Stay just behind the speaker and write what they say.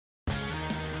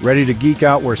Ready to geek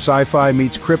out where sci-fi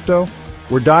meets crypto?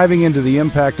 We're diving into the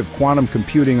impact of quantum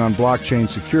computing on blockchain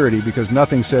security because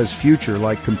nothing says future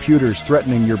like computers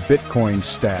threatening your Bitcoin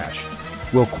stash.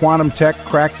 Will quantum tech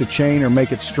crack the chain or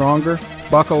make it stronger?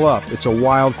 Buckle up, it's a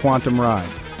wild quantum ride.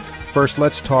 First,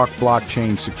 let's talk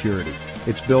blockchain security.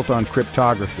 It's built on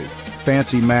cryptography,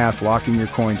 fancy math locking your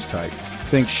coins tight.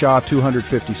 Think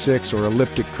SHA-256 or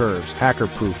elliptic curves,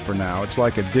 hacker-proof for now. It's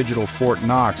like a digital Fort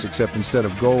Knox, except instead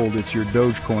of gold, it's your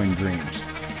Dogecoin dreams.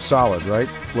 Solid, right?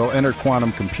 Well, enter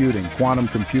quantum computing. Quantum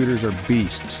computers are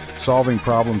beasts, solving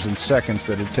problems in seconds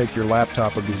that'd take your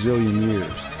laptop a gazillion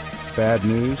years. Bad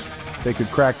news? They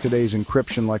could crack today's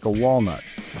encryption like a walnut.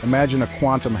 Imagine a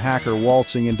quantum hacker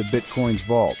waltzing into Bitcoin's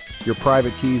vault. Your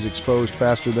private keys exposed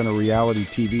faster than a reality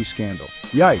TV scandal.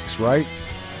 Yikes, right?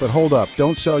 But hold up,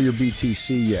 don't sell your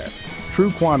BTC yet.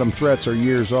 True quantum threats are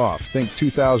years off. Think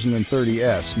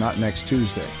 2030s, not next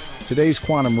Tuesday. Today's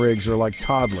quantum rigs are like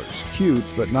toddlers, cute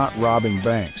but not robbing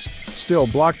banks. Still,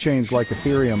 blockchains like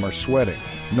Ethereum are sweating.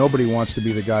 Nobody wants to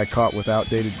be the guy caught with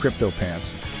outdated crypto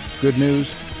pants. Good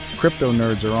news? Crypto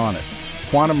nerds are on it.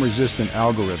 Quantum-resistant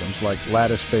algorithms like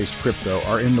lattice-based crypto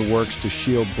are in the works to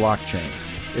shield blockchains.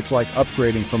 It's like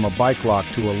upgrading from a bike lock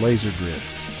to a laser grid.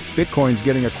 Bitcoin's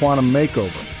getting a quantum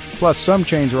makeover. Plus, some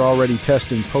chains are already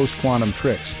testing post-quantum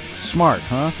tricks. Smart,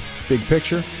 huh? Big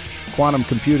picture? Quantum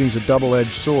computing's a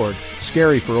double-edged sword.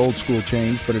 Scary for old-school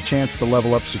chains, but a chance to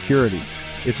level up security.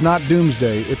 It's not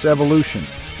doomsday, it's evolution.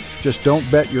 Just don't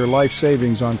bet your life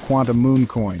savings on quantum moon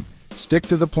coin. Stick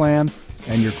to the plan,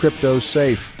 and your crypto's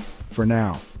safe. For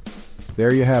now.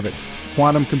 There you have it.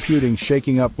 Quantum computing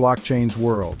shaking up blockchain's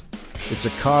world. It's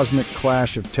a cosmic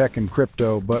clash of tech and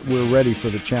crypto, but we're ready for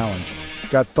the challenge.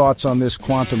 Got thoughts on this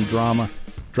quantum drama?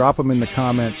 Drop them in the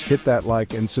comments, hit that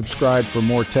like, and subscribe for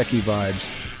more techie vibes.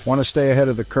 Want to stay ahead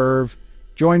of the curve?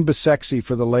 Join Besexy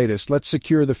for the latest. Let's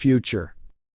secure the future.